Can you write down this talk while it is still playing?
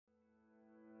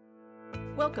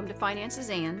Welcome to Finances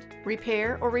and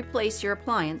Repair or Replace Your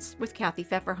Appliance with Kathy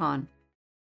Pfefferhahn.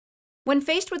 When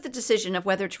faced with the decision of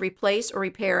whether to replace or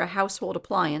repair a household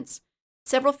appliance,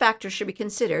 several factors should be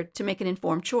considered to make an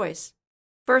informed choice.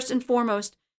 First and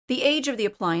foremost, the age of the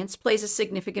appliance plays a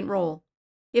significant role.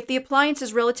 If the appliance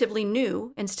is relatively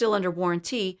new and still under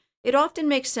warranty, it often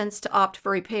makes sense to opt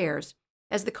for repairs,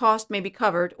 as the cost may be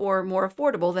covered or more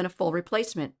affordable than a full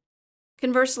replacement.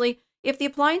 Conversely, if the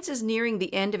appliance is nearing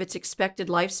the end of its expected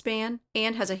lifespan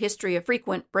and has a history of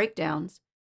frequent breakdowns,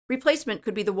 replacement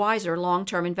could be the wiser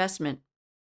long-term investment.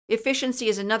 Efficiency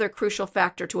is another crucial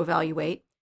factor to evaluate.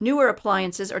 Newer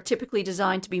appliances are typically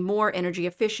designed to be more energy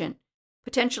efficient,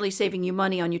 potentially saving you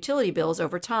money on utility bills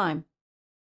over time.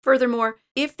 Furthermore,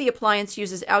 if the appliance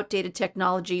uses outdated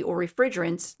technology or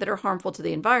refrigerants that are harmful to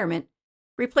the environment,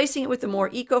 replacing it with a more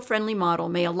eco-friendly model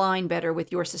may align better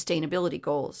with your sustainability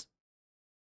goals.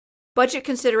 Budget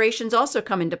considerations also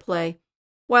come into play.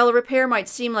 While a repair might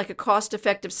seem like a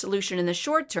cost-effective solution in the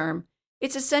short term,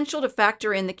 it's essential to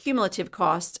factor in the cumulative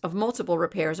costs of multiple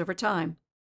repairs over time.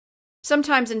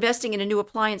 Sometimes investing in a new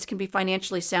appliance can be a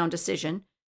financially sound decision,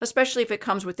 especially if it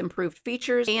comes with improved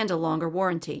features and a longer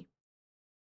warranty.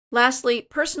 Lastly,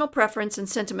 personal preference and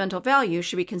sentimental value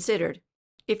should be considered.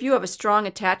 If you have a strong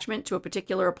attachment to a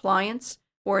particular appliance,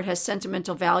 or it has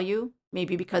sentimental value,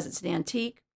 maybe because it's an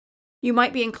antique, you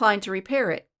might be inclined to repair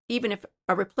it, even if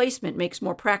a replacement makes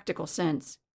more practical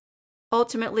sense.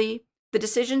 Ultimately, the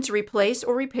decision to replace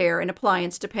or repair an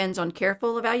appliance depends on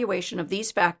careful evaluation of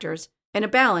these factors and a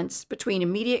balance between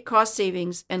immediate cost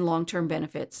savings and long-term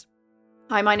benefits.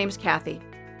 Hi, my name is Kathy.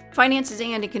 Finances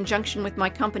and, in conjunction with my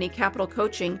company Capital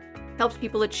Coaching, helps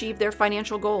people achieve their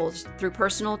financial goals through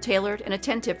personal, tailored, and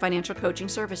attentive financial coaching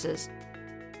services.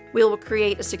 We will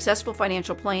create a successful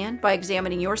financial plan by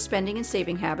examining your spending and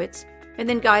saving habits, and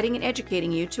then guiding and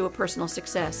educating you to a personal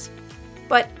success.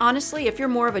 But honestly, if you're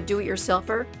more of a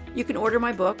do-it-yourselfer, you can order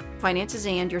my book, Finances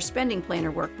and Your Spending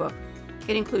Planner Workbook.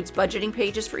 It includes budgeting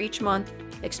pages for each month,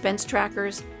 expense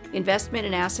trackers, investment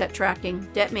and asset tracking,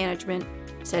 debt management,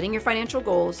 setting your financial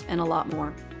goals, and a lot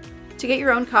more. To get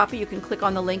your own copy, you can click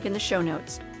on the link in the show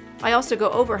notes. I also go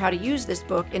over how to use this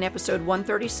book in episode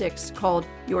 136 called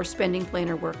Your Spending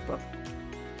Planner Workbook.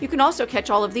 You can also catch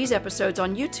all of these episodes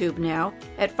on YouTube now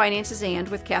at Finances and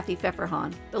with Kathy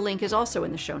Pfefferhahn. The link is also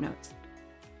in the show notes.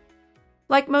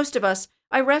 Like most of us,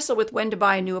 I wrestle with when to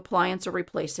buy a new appliance or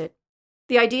replace it.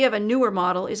 The idea of a newer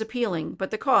model is appealing,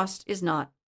 but the cost is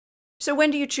not. So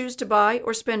when do you choose to buy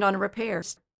or spend on a repair?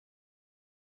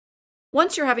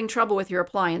 Once you're having trouble with your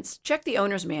appliance, check the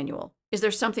owner's manual. Is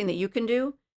there something that you can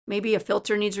do? Maybe a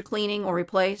filter needs cleaning or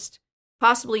replaced.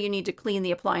 Possibly you need to clean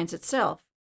the appliance itself.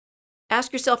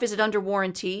 Ask yourself, is it under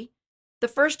warranty? The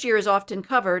first year is often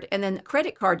covered, and then the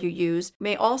credit card you use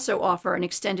may also offer an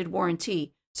extended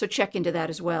warranty, so check into that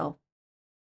as well.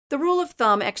 The rule of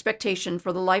thumb expectation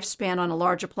for the lifespan on a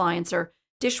large appliance are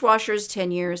dishwashers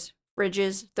 10 years,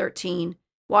 fridges 13,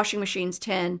 washing machines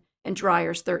 10, and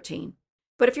dryers 13.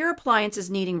 But if your appliance is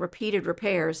needing repeated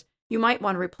repairs, you might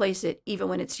want to replace it even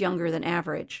when it's younger than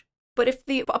average. But if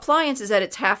the appliance is at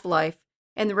its half-life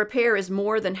and the repair is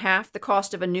more than half the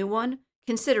cost of a new one,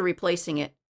 consider replacing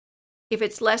it. If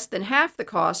it's less than half the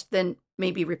cost, then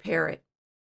maybe repair it.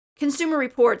 Consumer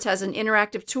Reports has an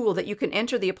interactive tool that you can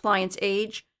enter the appliance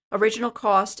age, original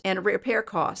cost, and a repair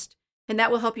cost, and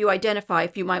that will help you identify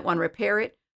if you might want to repair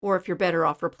it or if you're better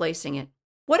off replacing it.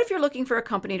 What if you're looking for a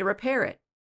company to repair it?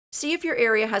 See if your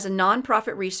area has a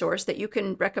nonprofit resource that you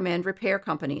can recommend repair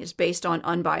companies based on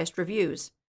unbiased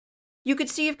reviews. You could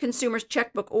see if Consumers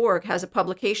Checkbook.org has a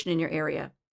publication in your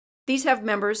area. These have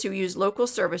members who use local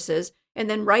services and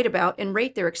then write about and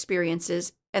rate their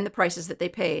experiences and the prices that they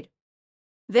paid.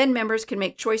 Then members can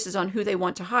make choices on who they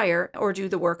want to hire or do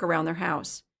the work around their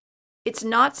house. It's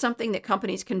not something that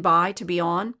companies can buy to be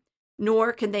on,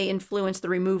 nor can they influence the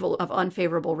removal of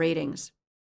unfavorable ratings.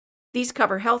 These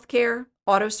cover healthcare,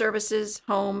 auto services,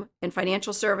 home and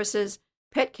financial services,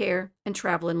 pet care, and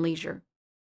travel and leisure.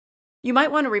 You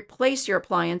might want to replace your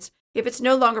appliance if it's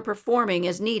no longer performing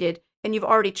as needed and you've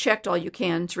already checked all you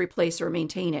can to replace or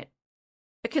maintain it.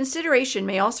 A consideration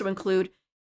may also include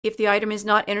if the item is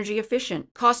not energy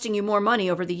efficient, costing you more money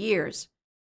over the years,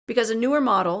 because a newer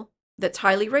model that's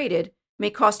highly rated may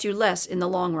cost you less in the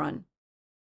long run.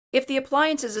 If the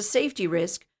appliance is a safety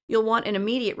risk, you'll want an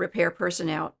immediate repair person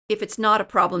out if it's not a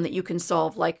problem that you can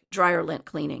solve, like dryer lint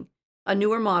cleaning. A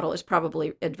newer model is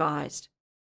probably advised.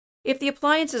 If the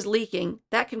appliance is leaking,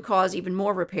 that can cause even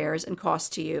more repairs and costs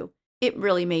to you. It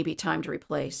really may be time to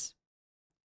replace.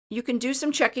 You can do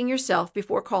some checking yourself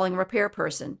before calling a repair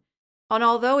person. And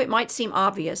although it might seem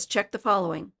obvious, check the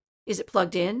following. Is it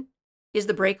plugged in? Is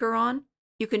the breaker on?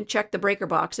 You can check the breaker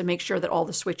box and make sure that all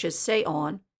the switches say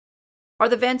on. Are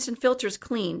the vents and filters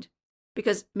cleaned?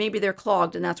 Because maybe they're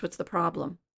clogged and that's what's the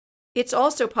problem. It's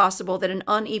also possible that an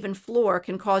uneven floor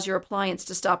can cause your appliance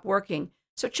to stop working,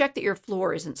 so check that your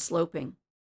floor isn't sloping.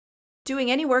 Doing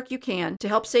any work you can to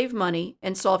help save money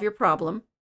and solve your problem.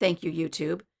 Thank you,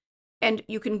 YouTube. And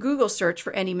you can Google search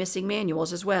for any missing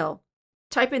manuals as well.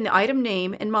 Type in the item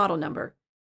name and model number.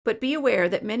 But be aware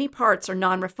that many parts are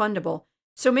non-refundable,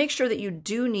 so make sure that you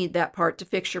do need that part to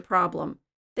fix your problem.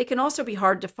 They can also be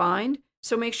hard to find,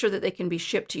 so make sure that they can be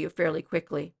shipped to you fairly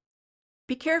quickly.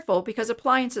 Be careful because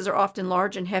appliances are often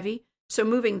large and heavy, so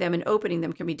moving them and opening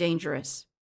them can be dangerous.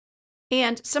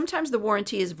 And sometimes the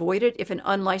warranty is voided if an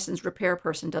unlicensed repair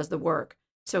person does the work,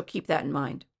 so keep that in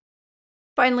mind.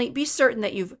 Finally, be certain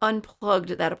that you've unplugged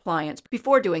that appliance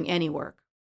before doing any work.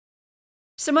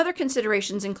 Some other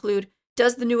considerations include,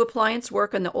 does the new appliance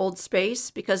work in the old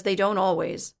space? Because they don't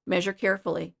always. Measure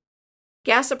carefully.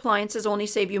 Gas appliances only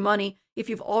save you money if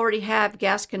you've already have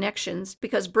gas connections,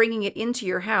 because bringing it into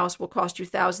your house will cost you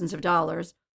thousands of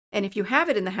dollars. And if you have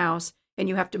it in the house and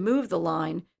you have to move the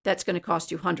line, that's going to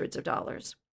cost you hundreds of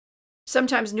dollars.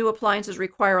 Sometimes new appliances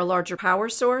require a larger power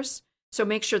source, so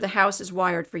make sure the house is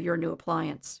wired for your new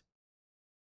appliance.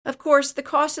 Of course, the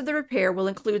cost of the repair will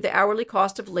include the hourly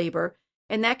cost of labor,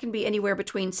 and that can be anywhere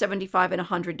between $75 and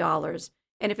 $100.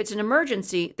 And if it's an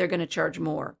emergency, they're going to charge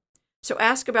more. So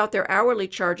ask about their hourly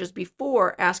charges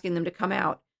before asking them to come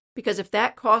out, because if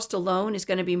that cost alone is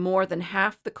going to be more than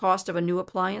half the cost of a new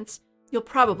appliance, you'll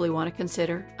probably want to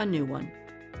consider a new one.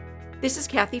 This is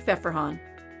Kathy Pfefferhahn.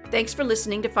 Thanks for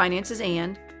listening to Finances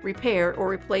and Repair or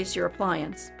Replace Your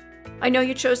Appliance. I know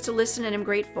you chose to listen and am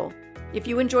grateful. If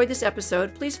you enjoyed this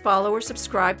episode, please follow or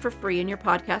subscribe for free in your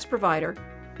podcast provider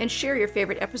and share your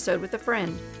favorite episode with a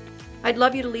friend. I'd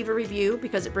love you to leave a review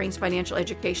because it brings financial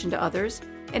education to others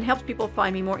and helps people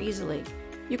find me more easily.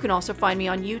 You can also find me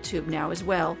on YouTube now as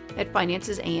well at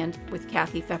Finances and with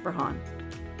Kathy Pfefferhahn.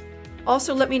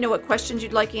 Also, let me know what questions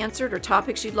you'd like answered or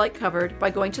topics you'd like covered by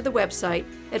going to the website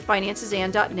at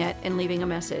financesand.net and leaving a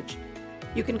message.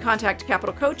 You can contact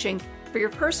Capital Coaching for your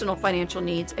personal financial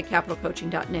needs at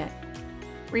capitalcoaching.net.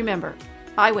 Remember,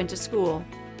 I went to school,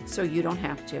 so you don't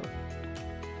have to.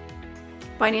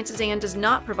 Finances and does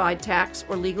not provide tax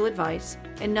or legal advice,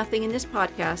 and nothing in this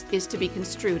podcast is to be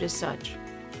construed as such.